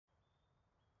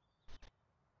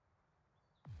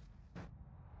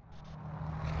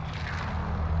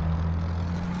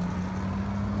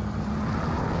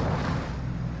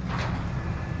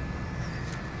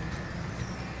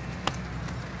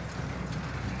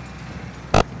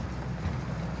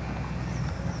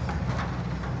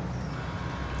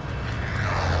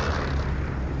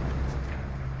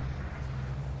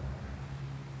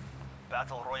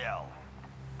Battle Royale.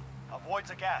 Avoid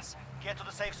the gas. Get to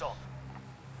the safe zone.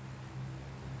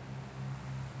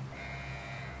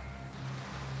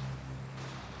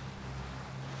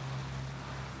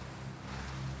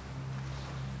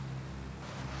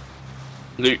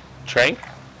 Loot train?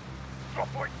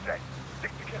 Drop point set.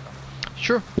 Stick together.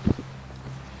 Sure.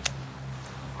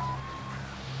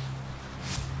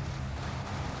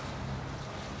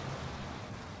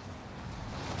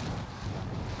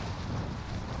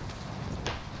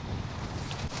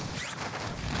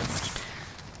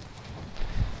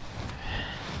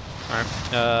 Alright,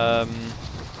 I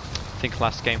think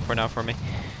last game for now for me,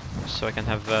 so I can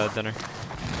have dinner.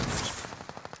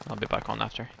 I'll be back on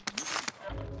after.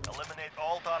 Eliminate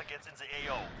all targets in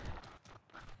the AO.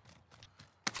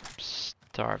 I'm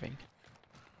starving.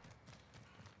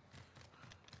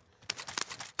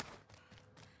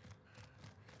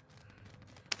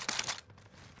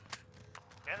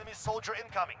 Enemy soldier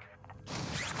incoming.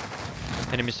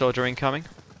 Enemy soldier incoming.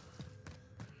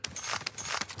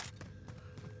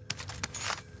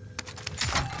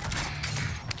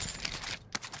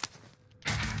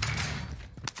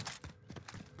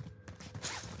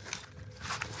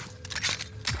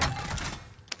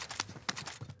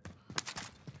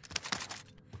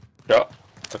 Shot.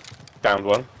 Downed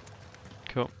one.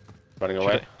 Cool. Running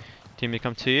away. Team,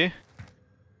 come to you.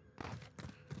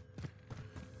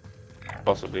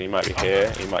 Possibly, he might be here.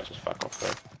 He might just fuck off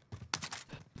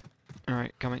though.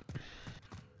 Alright, coming.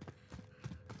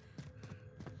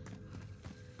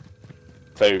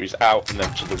 So he's out and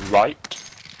then to the right,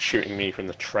 shooting me from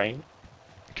the train.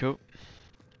 Cool.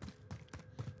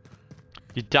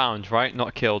 You downed, right?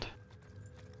 Not killed.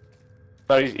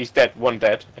 No, he's dead. One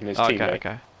dead, and his Okay, teammate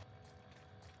okay.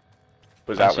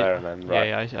 was I out see. there and then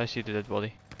right. Yeah, I see the dead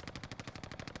body.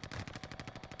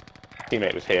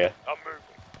 Teammate was here. I'm moving.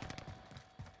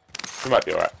 We might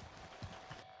be alright.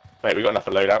 Mate, we got enough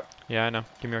to load out. Yeah, I know.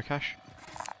 Give me your cash.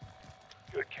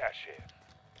 Good cash here.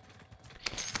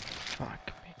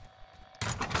 Fuck me.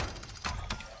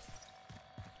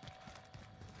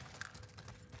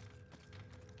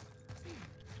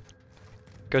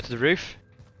 Go to the roof.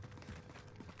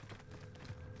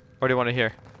 Or do you want to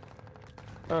hear?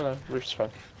 No, roof's fine.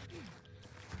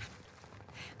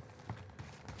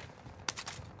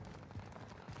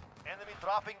 Enemy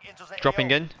dropping into the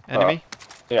Dropping AO. in, enemy.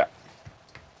 Yeah,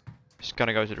 Just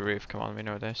gonna go to the roof. Come on, we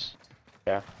know this.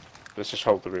 yeah. Let's just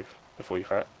hold the roof before you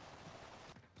throw it.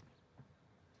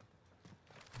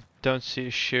 Don't see you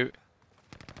shoot.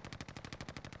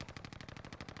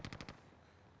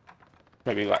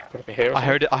 Maybe like over here. Or I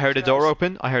heard it. I heard a door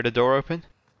open. I heard a door open.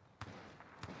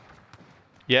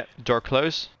 Yep, door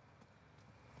close.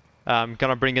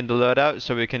 Gonna bring in the loadout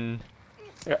so we can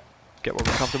get what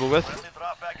we're comfortable with. Friendly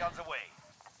drop back on the way.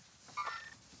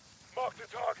 Mark the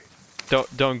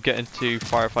target. Don't get into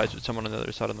firefights with someone on the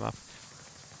other side of the map.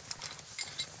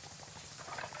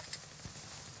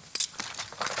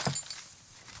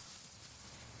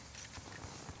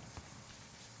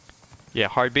 Yeah,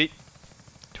 heartbeat.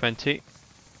 20.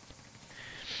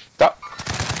 Stop.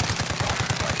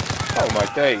 Oh my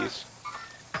days.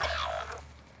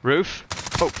 Roof.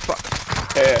 Oh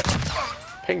fuck. Here.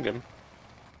 Pinged him.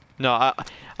 No,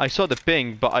 I saw the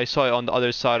ping, but I saw it on the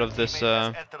other side of this.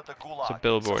 Teammate has entered the gulag. It's a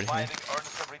billboard. Yeah. Surviving earns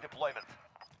some redeployment.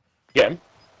 Get him.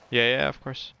 Yeah, of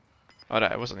course. Oh,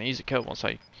 that was an easy kill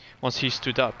once he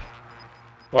stood up.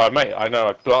 Well, mate, I know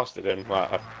I blasted him.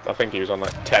 Like, I think he was on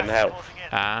like 10 health. Closing in.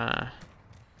 Ah.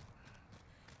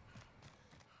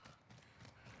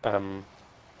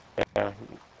 Yeah.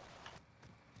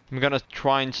 I'm gonna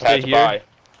try and I stay had to here. buy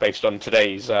based on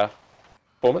today's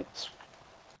performance.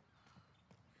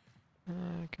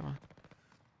 Come on.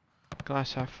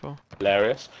 Glass half full.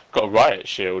 Hilarious. Got a riot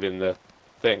shield in the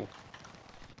thing.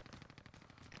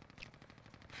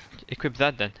 Equip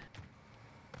that then.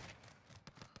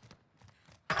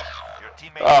 Your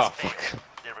teammate Oh, is dead. fuck.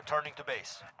 They're returning to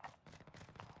base.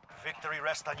 Victory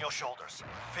rests on your shoulders.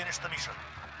 Finish the mission.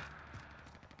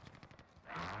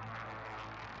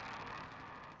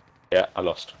 Yeah, I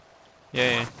lost.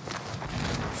 Yeah.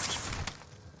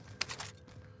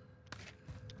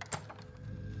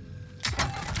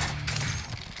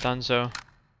 Dunzo.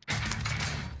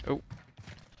 Oh.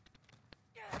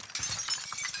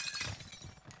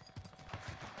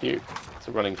 It's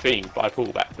a running theme, but I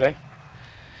pulled back today.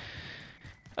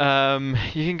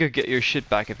 You can go get your shit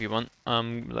back if you want. I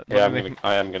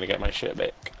am gonna get my shit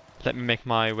back. Let me make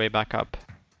my way back up.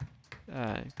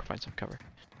 Provide some cover.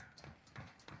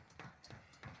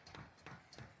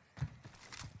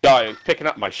 Guy, picking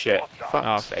up my shit. Oh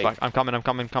Fuck's sake. fuck! I'm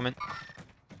coming.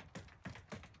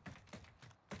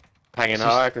 Hanging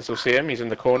high, I can still see him. He's in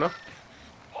the corner.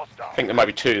 I think there might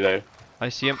be two though. I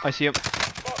see him. I see him.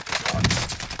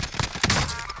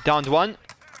 Downed one.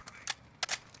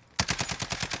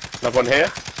 Another one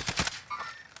here.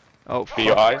 Oh, For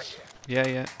your eyes. Yeah,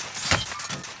 yeah.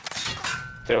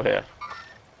 Still here.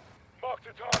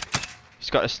 He's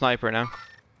got a sniper now.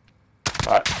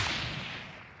 Right.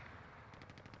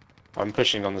 I'm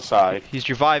pushing on the side. He's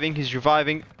reviving. He's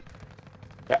reviving.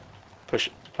 Yeah. Push.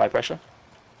 Apply pressure.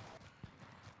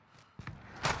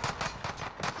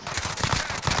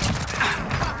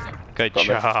 Good Got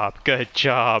job. Good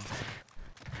job.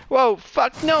 Whoa,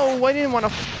 fuck no! I didn't want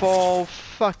to fall.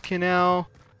 Fucking hell.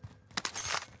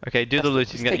 Okay, do the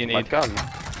looting that you need. My gun.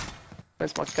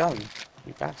 Where's my gun?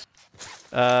 You bastard.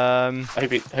 Um. I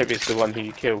hope it's the one who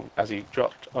you killed as he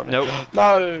dropped on it. Nope.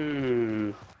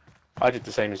 No! I did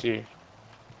the same as you.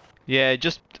 Yeah, it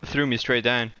just threw me straight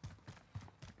down.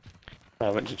 I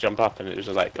went to jump up and it was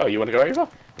just like, oh, you want to go over? I'm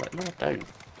like, no, I don't.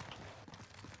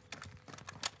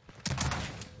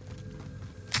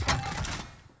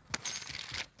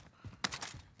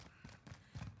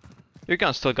 Your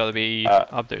gun's still gotta be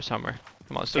up there somewhere.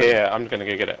 Come on, let's do it. Yeah, I'm gonna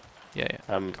go get it. Yeah, yeah.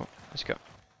 Come on, let's go.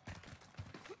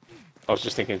 I was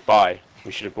just thinking, buy.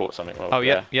 We should have bought something. Well, Oh,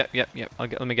 yep, yep, yep, yep.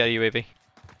 Let me get a UAV.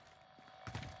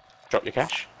 Drop your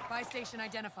cash. Buy station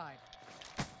identified.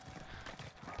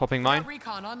 Popping mine.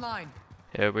 Recon online.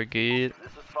 Here we go. This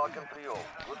is Falcon 3-0.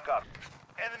 Good copy.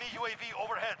 Enemy UAV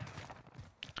overhead.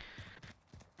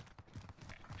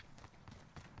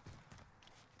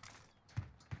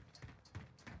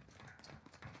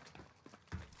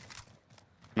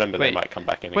 Remember, Wait, they might come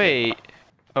back in. Wait. Again.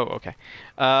 Oh, okay.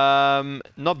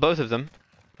 Not both of them.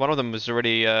 One of them was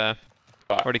already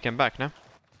already came back now.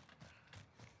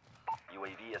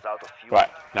 UAV is out of fuel. Right,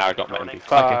 now I got my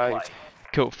MP5. Okay.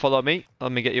 Cool. Follow me.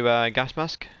 Let me get you a gas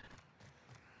mask.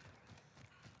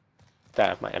 Don't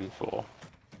have my M4.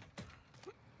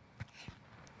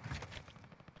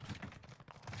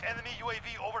 Enemy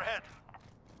UAV overhead.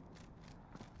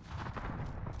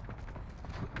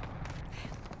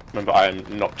 Remember, I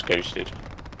am not ghosted.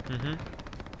 Mm-hmm.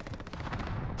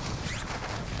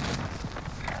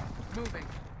 Moving.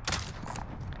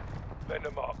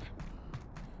 Vendor marked.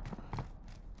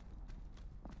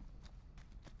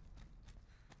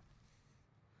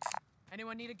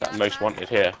 Anyone need a gas That most mask? wanted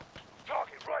here.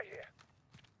 Target right here.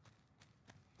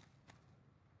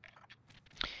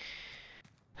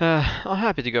 I'm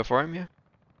happy to go for him. Yeah.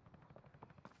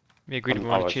 We agreed we I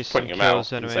want to was chase some putting him out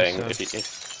kills and anyway. saying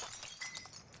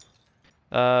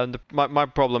So. if My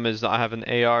problem is that I have an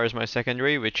AR as my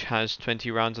secondary, which has 20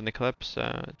 rounds in the clip,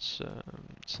 so it's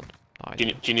not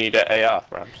ideal. do you need an AR,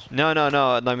 Rams? No, no,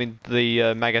 no. I mean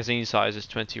the magazine size is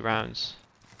 20 rounds.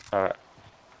 Alright.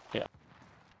 Yeah.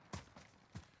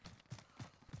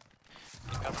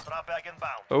 Got strap bag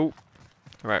inbound. Oh,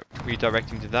 right.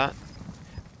 Redirecting to that.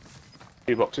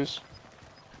 2 boxes.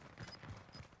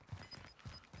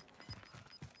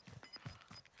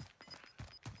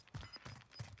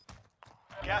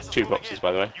 Gas is 2 moving boxes, in.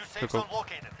 by the way. New safe Cool. zone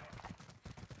located.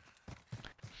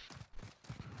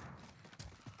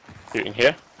 Shooting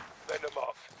here. Vendor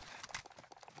marked.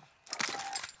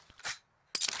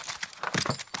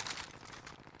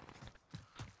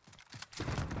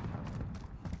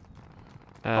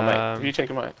 Oh, mate, have you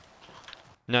taken my...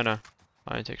 No, no.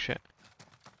 I didn't take shit.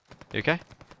 You okay?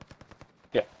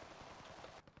 Yeah.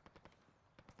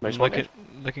 Most wanted.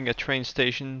 Looking at train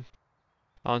station.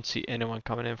 I don't see anyone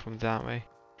coming in from that way.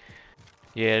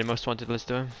 Yeah, the most wanted. Let's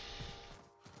do him.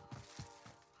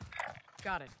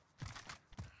 Got it.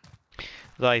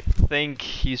 I think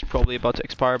he's probably about to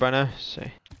expire by now. So.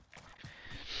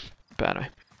 But anyway.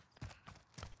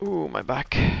 Ooh, my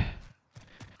back.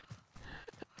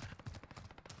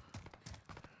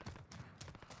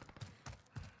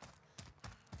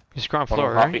 He's ground One floor,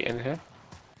 more right? heartbeat in here.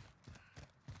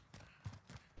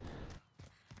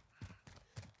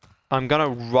 I'm gonna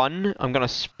run. I'm gonna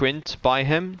sprint by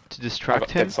him to I've distract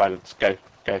got him. dead silence. Go,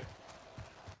 go.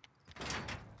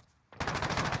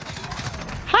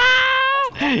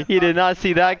 He did not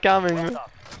see that coming.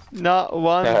 Not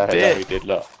one Yeah, we bit. did.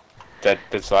 Look, dead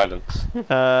silence.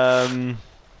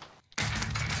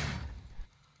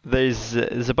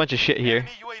 There's a bunch of shit here.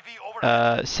 Enemy UAV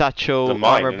overhead. Satchel, The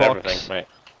mine armor and box. everything, mate.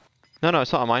 No, no,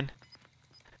 it's not a mine.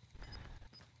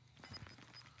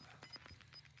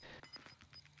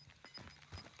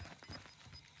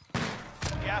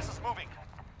 Gas is moving.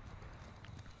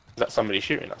 Is that somebody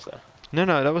shooting us there? No,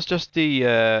 no, that was just the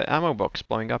ammo box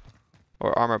blowing up,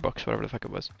 or armor box, whatever the fuck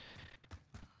it was.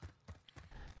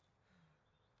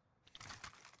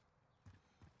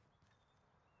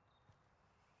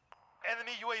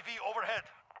 Enemy UAV overhead.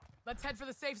 Let's head for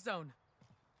the safe zone.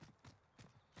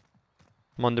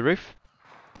 I'm on the roof.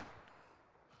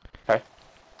 Okay.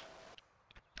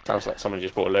 Sounds like someone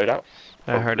just bought a loadout.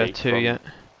 I heard that too, yeah.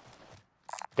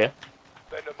 Yeah.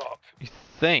 You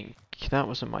think that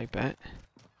wasn't my bet?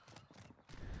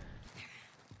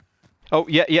 Oh,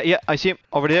 yeah, yeah, yeah. I see him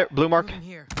over there. Blue mark. Moving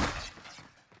here.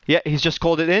 Yeah, he's just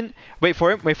called it in. Wait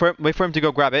for him, wait for him, wait for him to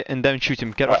go grab it and then shoot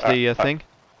him. Get off the thing.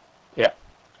 Yeah.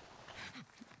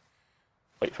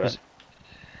 Wait for it.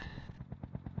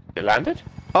 It landed?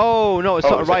 Oh, no, it's Oh,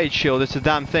 not a is it? riot shield. It's a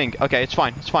damn thing. Okay, it's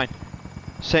fine. It's fine.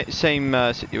 Same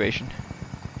situation.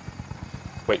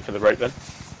 Wait for the rope then.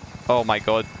 Oh my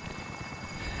god.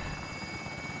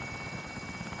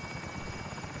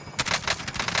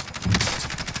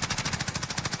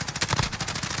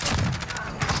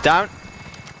 It's down.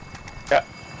 Yeah.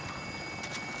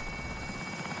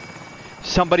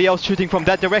 Somebody else shooting from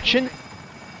that direction.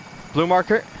 Blue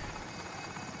marker.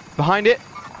 Behind it.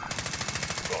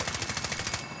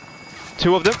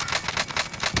 Two of them.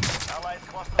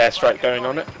 Airstrike going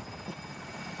on it.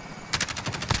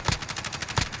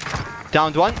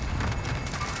 Downed one.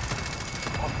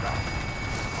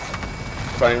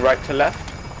 Running right to left.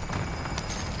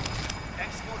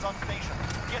 Exfil's on station.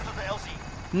 Get to the LZ.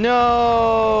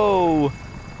 No!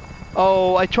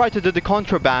 Oh, I tried to do the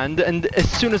contraband, and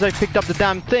as soon as I picked up the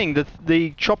damn thing,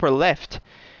 the chopper left.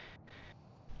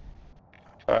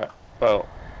 Well,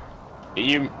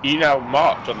 you now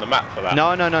marked on the map for that.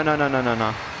 No, no, no, no, no, no, no,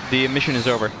 no. The mission is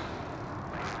over.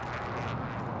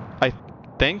 I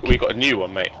think. We got a new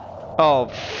one, mate. Oh,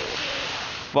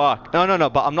 fuck. No, no, no,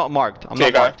 but I'm not marked. I'm See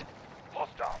not you, marked.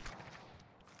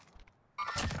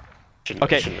 Shouldn't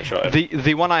Okay, have shot him.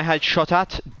 the one I had shot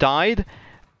at died.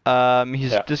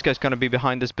 This guy's gonna be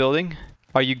behind this building.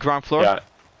 Are you ground floor? Yeah,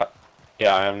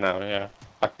 yeah, I am now. Yeah,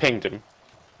 I pinged him.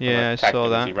 Yeah, I tagged saw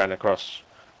him as that. He ran across,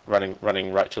 running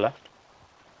right to left.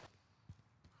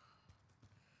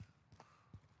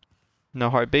 No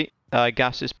heartbeat.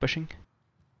 Gas is pushing.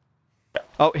 Yeah.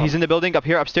 Oh, he's in the building up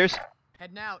here, upstairs.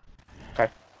 Heading out. Okay,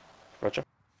 Roger.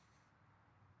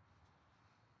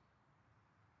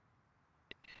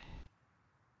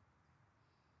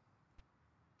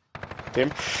 See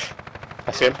him?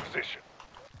 I see him.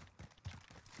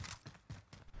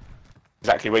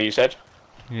 Exactly where you said.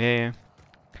 Yeah.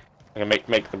 I'm gonna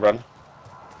make the run.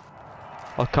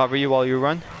 I'll cover you while you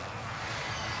run.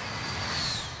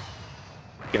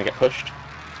 Gonna get pushed.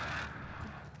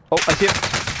 Oh, I see him.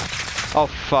 Oh,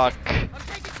 fuck. I'm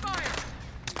taking fire.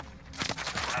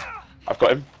 I've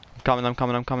got him. I'm coming, I'm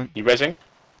coming, I'm coming. You rezzing?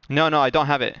 No, no, I don't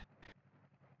have it.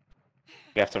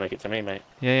 You have to make it to me, mate.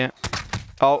 Yeah, yeah.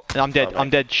 Oh, I'm dead. Oh, I'm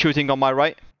dead. Shooting on my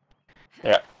right.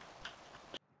 Yeah.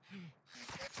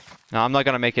 No, I'm not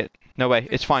gonna make it. No way.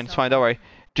 It's fine. It's fine. Don't worry.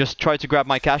 Just try to grab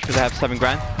my cash because I have 7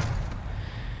 grand.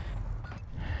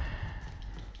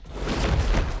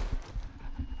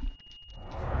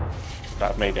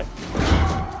 I've made it.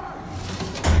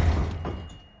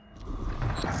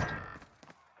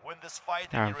 Win this fight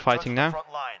Yeah, I'm and you return fighting to the now.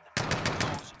 front line.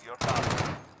 Lose, you're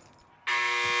done.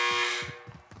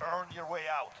 Earn your way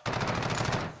out.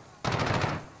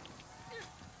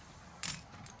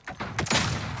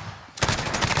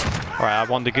 Alright, I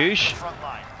won the goosh. Front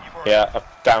line. Yeah, I've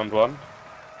downed one.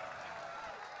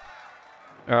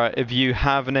 Alright, if you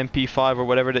have an MP5 or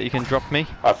whatever that you can drop me.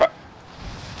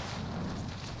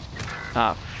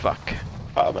 Ah, fuck.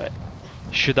 Oh, mate.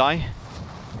 Should I?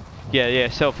 Yeah, yeah,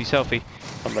 selfie, selfie.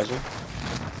 I'm rezzing.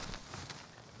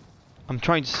 I'm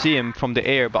trying to see him from the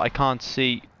air, but I can't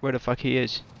see where the fuck he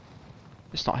is.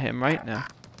 It's not him right now.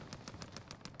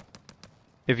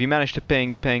 If you manage to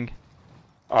ping.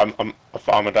 I'm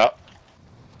armored up.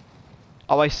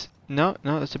 Oh, no,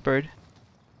 that's a bird.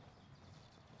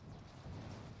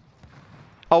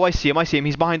 Oh, I see him,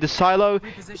 He's behind the silo.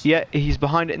 Reposition. Yeah, he's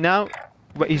behind it now.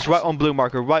 He's right on blue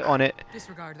marker, right on it.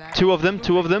 Disregard that. Two of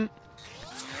them.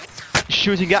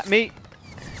 Shooting at me.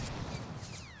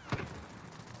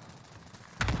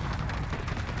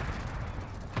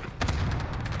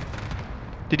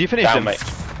 Did you finish Down, them? mate.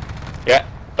 Yeah,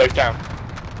 both down.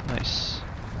 Nice.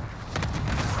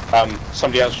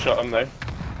 Somebody else shot him though.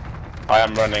 I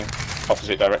am running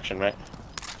opposite direction, mate.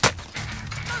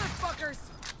 Motherfuckers.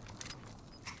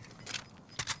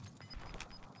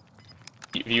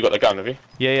 You got the gun, have you?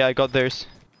 Yeah, I got theirs.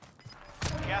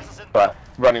 Gas is in. Right,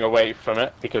 running away from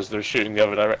it because they're shooting the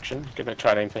other direction. Gonna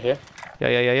try and aim for here. Yeah.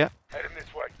 Heading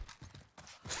this way.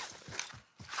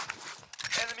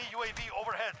 Enemy UAV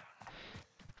overhead.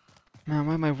 Man,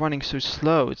 why am I running so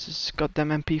slow? It's this goddamn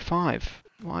MP5.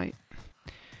 Why?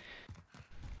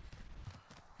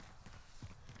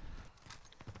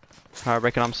 I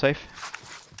reckon I'm safe.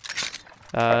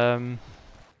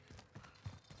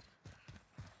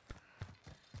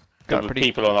 There got were pretty.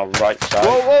 people on our right side.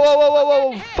 Whoa, whoa, whoa, whoa, whoa,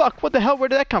 whoa! Fuck! What the hell? Where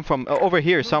did that come from? Over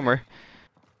here somewhere.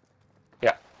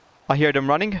 Yeah. I hear them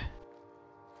running.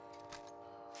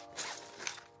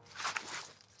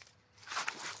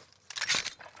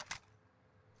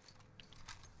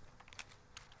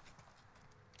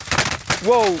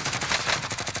 Whoa!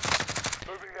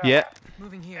 Yeah.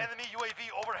 Moving here. Enemy UAV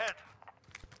overhead.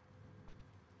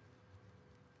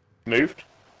 Moved.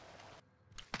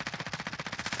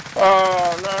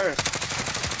 Oh no!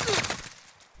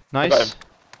 I got Nice. him.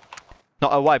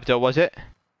 Not a wipe though, was it?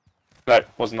 No,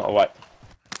 was not a wipe.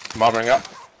 I'm armoring up.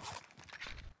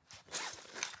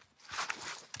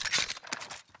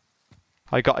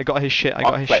 I got his shit. I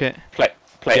got his play, shit.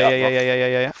 Play Yeah, up.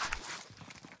 yeah, Rob.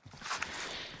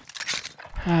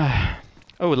 yeah.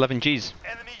 Oh, 11 Gs.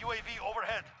 Enemy UAV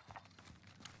overhead.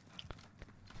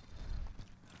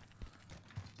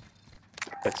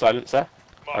 Dead silence there.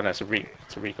 Oh no, it's a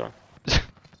recon.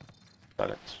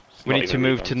 Silence. It's We not need to even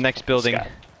move recon, to the it's next building.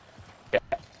 scat. Yeah.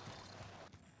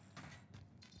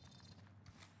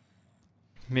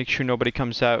 Make sure nobody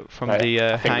comes out from Right, the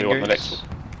I think we're on the next hangars.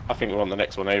 one. I think we're on the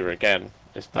next one over again.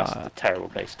 That's Ah. a terrible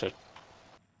place to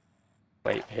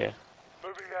wait here.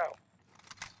 Moving out.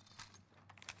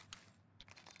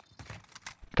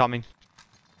 Coming.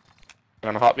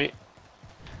 On a heartbeat.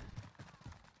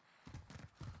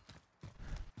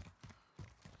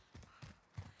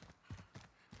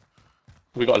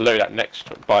 We got to load that next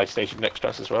buy station next to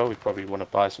us as well. We probably want to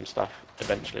buy some stuff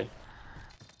eventually.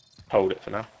 Hold it for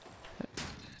now.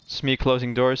 It's me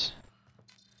closing doors.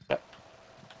 Yep.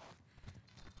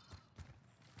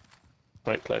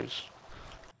 Right, close.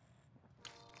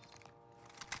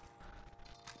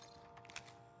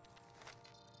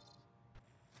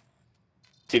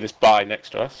 See this buy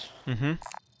next to us? Mm-hmm.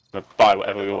 We're gonna buy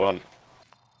whatever we want.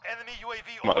 Enemy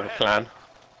UAV Might have a overhead.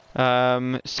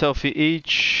 plan. Selfie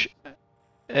each,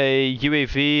 a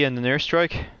UAV and an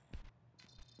airstrike.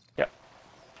 Yep.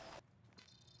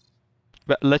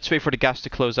 But let's wait for the gas to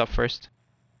close up first.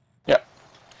 Yep.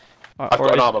 I've Or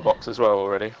got an is- armor box as well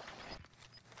already.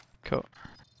 Cool.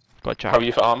 Got Jack. How are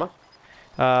you for armor?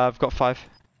 I've got 5.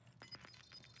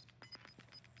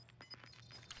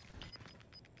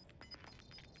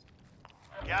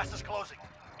 Gas is closing.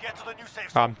 Get to the new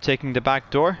safe I'm zone. taking the back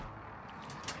door.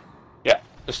 Yeah,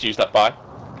 just use that buy.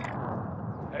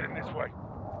 Heading this way.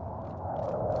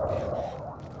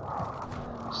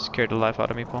 Scared the life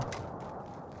out of me, Paul.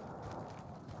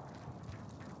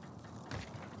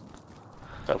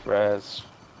 Self-res.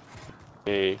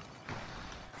 B.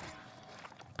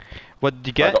 What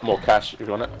did you I get? got more cash if you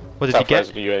want it. What did you get? Self-res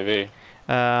and a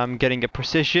UAV. Getting a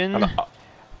precision. And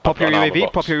Pop your I've got an armor UAV,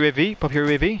 box. pop your UAV, pop your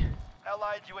UAV.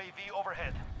 Allied UAV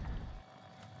overhead.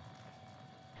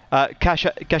 Cash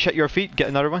at your feet, get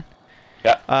another one.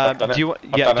 Yeah, I've done Do it.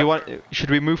 you I've done it. should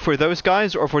we move for those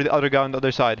guys or for the other guy on the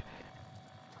other side?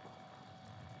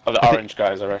 Oh, the I thi- orange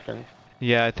guys, I reckon.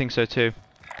 Yeah, I think so too.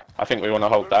 I think we want to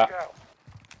hold that.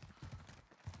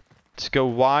 Let's go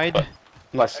wide. But-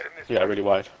 Nice. Yeah, really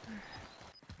wide.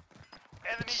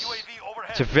 Enemy UAV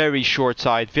overhead. It's a very short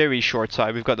side, very short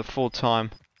side. We've got the full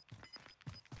time.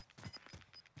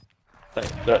 They're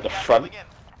at the Gas front. moving in.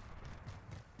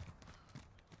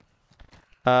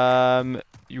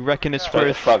 You reckon it's They're at the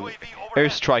worth front. UAV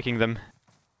overhead. airstriking them?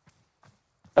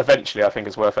 Eventually, I think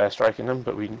it's worth airstriking them,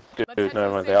 but we do Let's head to know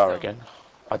the where they safe are zone. again.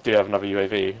 I do have another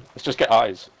UAV. Let's just get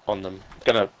eyes on them.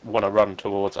 Gonna want to run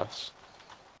towards us.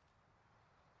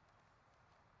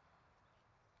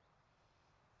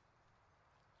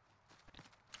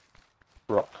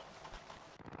 Rock.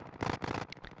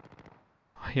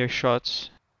 I hear shots.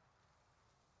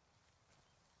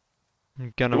 I'm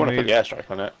We gonna want to move. put the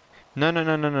airstrike on it.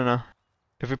 No.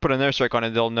 If we put an airstrike on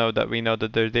it, they'll know that we know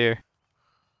that they're there.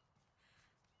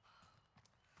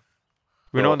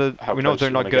 We Well, know how that we know close they're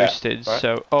you not wanna get, ghosted. right?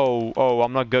 So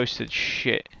I'm not ghosted.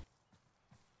 Shit.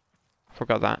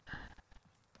 Forgot that.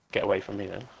 Get away from me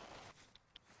then.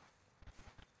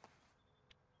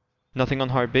 Nothing on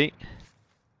heartbeat.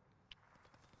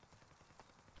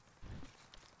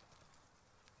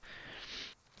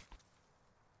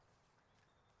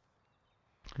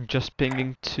 I'm just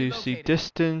pinging to see Located.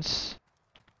 distance.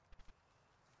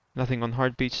 Nothing on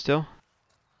heartbeat still.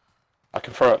 I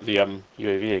can throw up the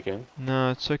UAV again.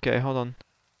 No, it's okay. Hold on.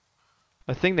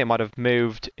 I think they might have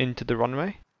moved into the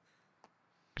runway.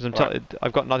 Because Right.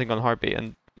 I've got nothing on heartbeat,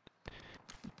 and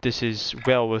this is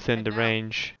well within Head the now.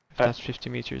 range. If Uh, that's 50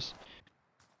 meters.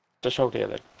 Just hold here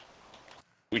then.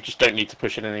 We just don't need to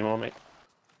push it anymore, mate.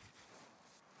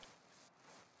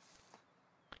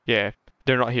 Yeah,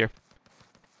 they're not here.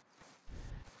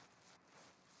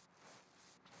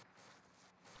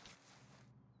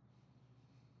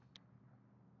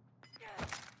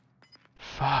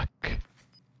 Fuck.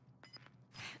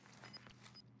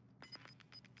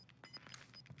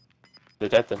 They're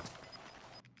dead then.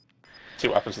 See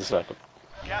what happens in the circle.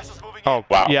 Gas is moving Oh, in.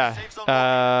 Wow. yeah. Safe zone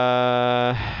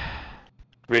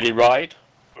Really ride?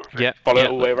 Yeah. Follow yeah, it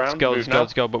all the way let's around? go, Move let's now? go,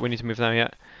 let's go, but we need to move now, yeah.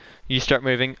 You start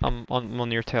moving, I'm on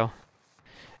your tail.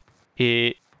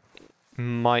 It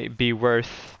might be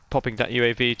worth popping that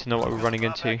UAV to know what we're running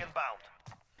into. Back inbound.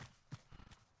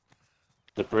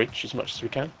 The bridge as much as we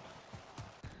can.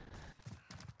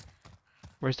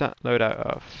 Where's that loadout?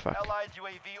 Oh, fuck. Allied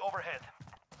UAV overhead.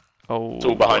 Oh, It's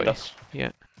all behind boy. us.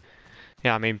 Yeah.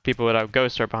 Yeah, I mean, people without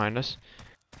ghosts are behind us.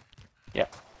 Yeah.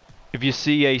 If you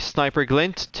see a sniper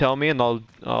glint, tell me and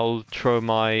I'll throw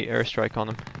my airstrike on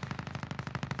him.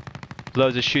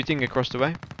 Loads of shooting across the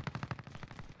way.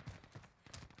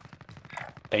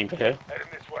 Aim for here. Heading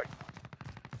this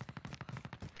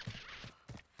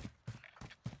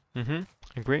way.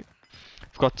 Agree.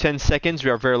 We've got 10 seconds, we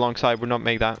are very alongside, we'll not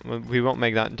make that. We won't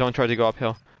make that. Don't try to go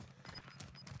uphill.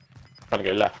 Trying to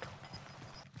go left.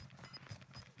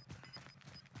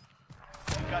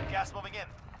 Got gas moving in.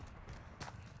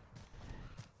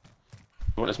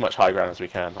 We want as much high ground as we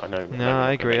can. I know. No,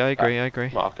 I agree, I agree, I agree.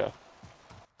 Marker.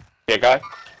 Here, guy.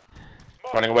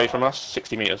 Running away from us,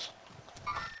 60 meters.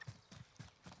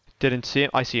 Didn't see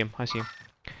him. I see him, I see him.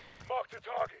 Mark the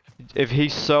target. If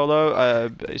he's solo,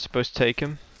 you're supposed to take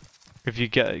him. If you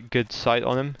get a good sight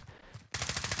on him.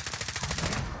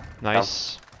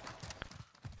 Nice.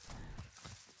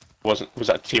 Was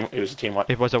that a team? It was a team wipe.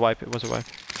 It was a wipe, it was a wipe.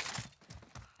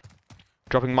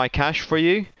 Dropping my cash for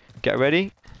you. Get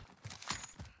ready.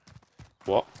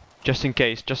 What? Just in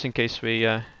case we,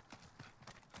 because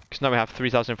now we have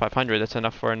 3,500, that's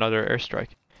enough for another airstrike.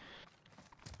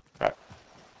 Right.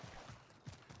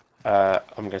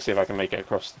 I'm gonna see if I can make it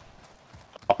across,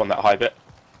 up on that high bit.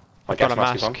 My Got gas a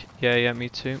mask is on. mask. Yeah, yeah, me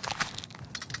too.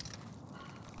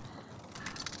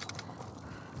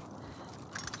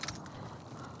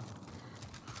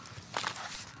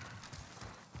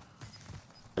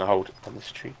 Gonna hold on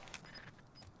this tree.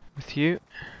 With you.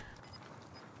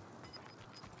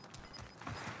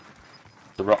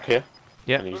 The rock here.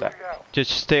 Yeah. Gonna use that.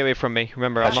 Just stay away from me.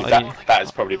 Remember, Actually, I'm not. that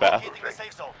is probably better. Relocating the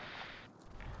safe zone.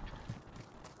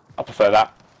 I prefer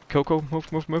that. Coco,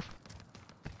 move.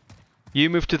 You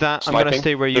move to that. I'm gonna Sniping.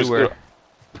 stay where you were.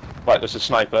 Right, there's a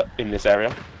sniper in this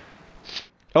area.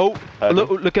 Oh, Heard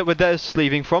look at where that's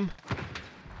leaving from.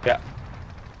 Yeah.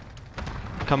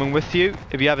 Coming with you.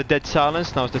 If you have a dead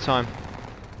silence, now's the time.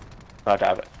 I'd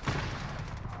have it.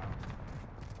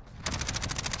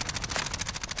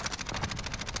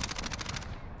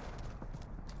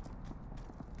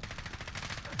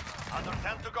 Under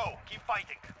 10 to go. Keep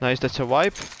fighting. Nice, that's a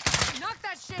wipe. Knock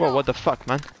that shit Whoa, off. what the fuck,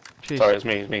 man? Jeez. Sorry, it's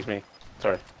me.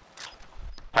 Sorry.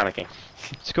 Panicking.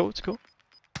 It's cool.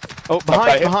 Oh,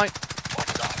 behind.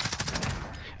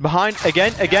 Behind,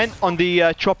 again, on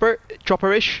the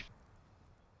chopper-ish.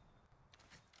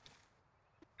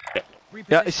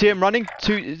 Yeah, I see him running,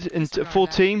 full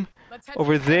team. Let's head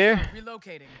over to the safe there. zone.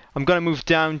 Relocating. I'm gonna move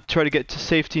down, try to get to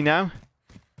safety now.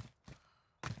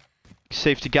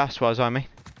 Safety gas-wise, I mean.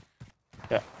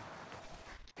 Yeah.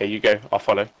 Here you go, I'll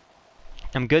follow.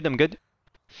 I'm good.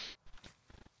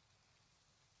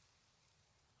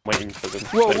 Waiting for them.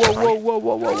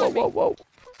 Whoa.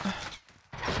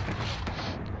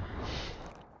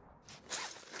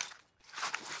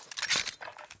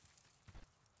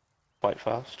 Quite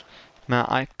fast. Man,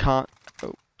 I can't.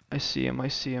 Oh, I see him.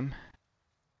 Target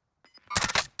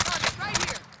right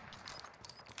here.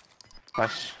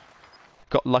 Nice.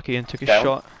 Got lucky and took a Down.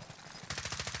 shot.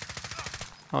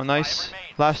 Oh, nice. Five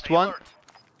remain. Last Stay one. alert.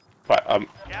 Right,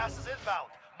 Gas is inbound.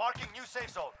 Marking new safe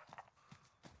zone.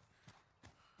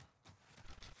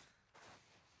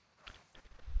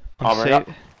 Armoring up.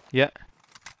 Yeah,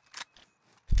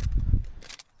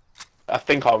 I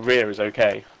think our rear is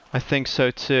okay. I think so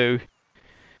too.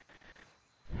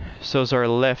 So's our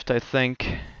left, I think.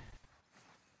 It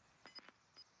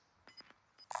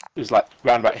was like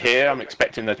round about here. I'm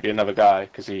expecting there to be another guy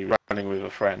because he's running with a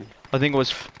friend. I think it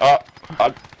was. Oh,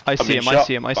 I see him. I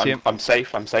see him. I'm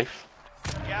safe. Gas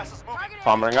is moving. Target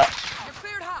Armoring up. You're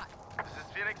cleared hot. This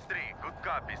is Phoenix 3. Good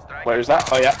copy. Strike. Where is that?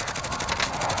 Oh yeah.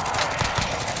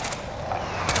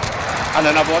 And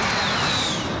another one.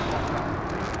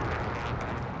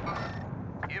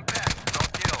 Impact. No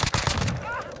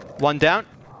kill. One down.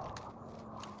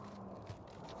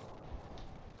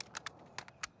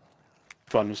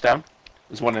 One was down.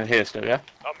 There's one in here still, yeah?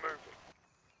 I'm moving.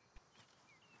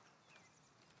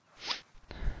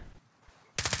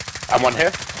 And one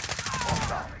here.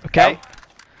 Okay. Down.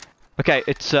 Okay,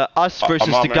 it's us I'm versus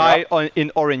the armouring guy up.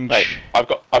 in orange. Mate, I've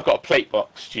got a plate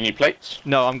box. Do you need plates?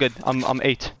 No, I'm good. I'm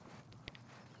 8.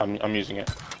 I'm using it.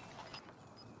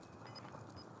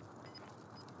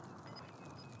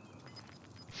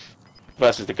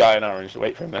 Versus the guy in orange.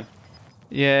 Wait for him then.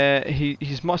 Yeah,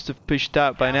 he's must have pushed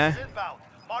out by now. Gas is inbound.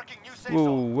 Marking new safe Whoa,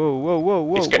 zone. whoa, whoa, whoa,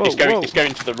 whoa, It's whoa.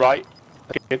 going to the right.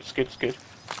 It's good.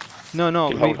 No,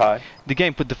 Can hold high. the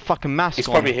game put the fucking mask It's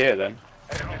on. probably here then.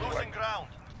 Losing ground.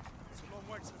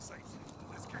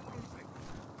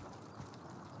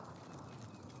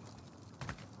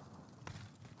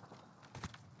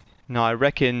 No, I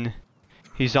reckon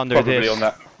he's under Probably this. on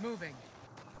that. Moving.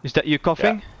 Is that you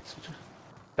coughing? Yeah.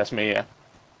 That's me, yeah.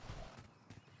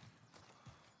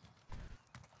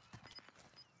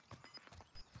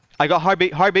 I got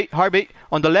heartbeat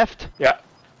on the left. Yeah.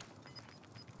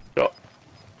 Got.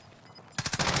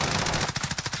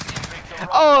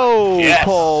 Oh, Yes!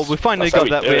 Paul, we finally That's how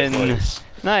got that we do it, win. boys.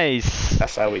 Nice.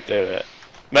 That's how we do it.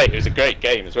 Mate, it was a great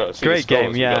game as well. See Great the scores,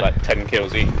 game, we yeah. got like 10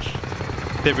 kills each.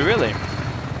 Did we really?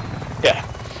 Yeah.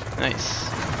 Nice.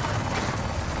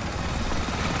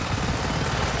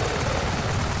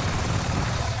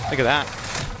 Look at that.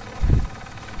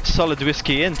 Solid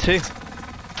whiskey in too.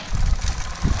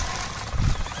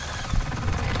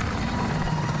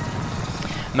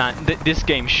 Man, this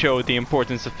game showed the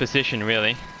importance of position,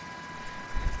 really.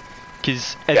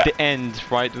 Because at the end,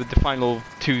 right, with the final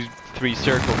 2-3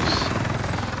 circles.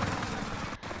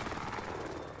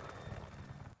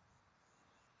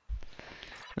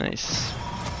 Nice.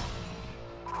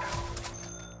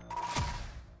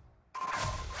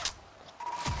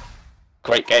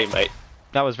 Great game, mate.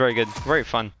 That was very good. Very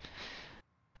fun.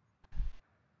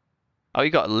 Oh, you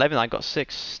got 11, I got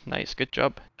 6. Nice, good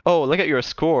job. Oh, look at your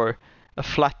score. A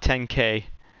flat 10k.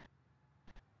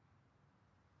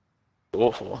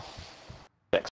 Awful.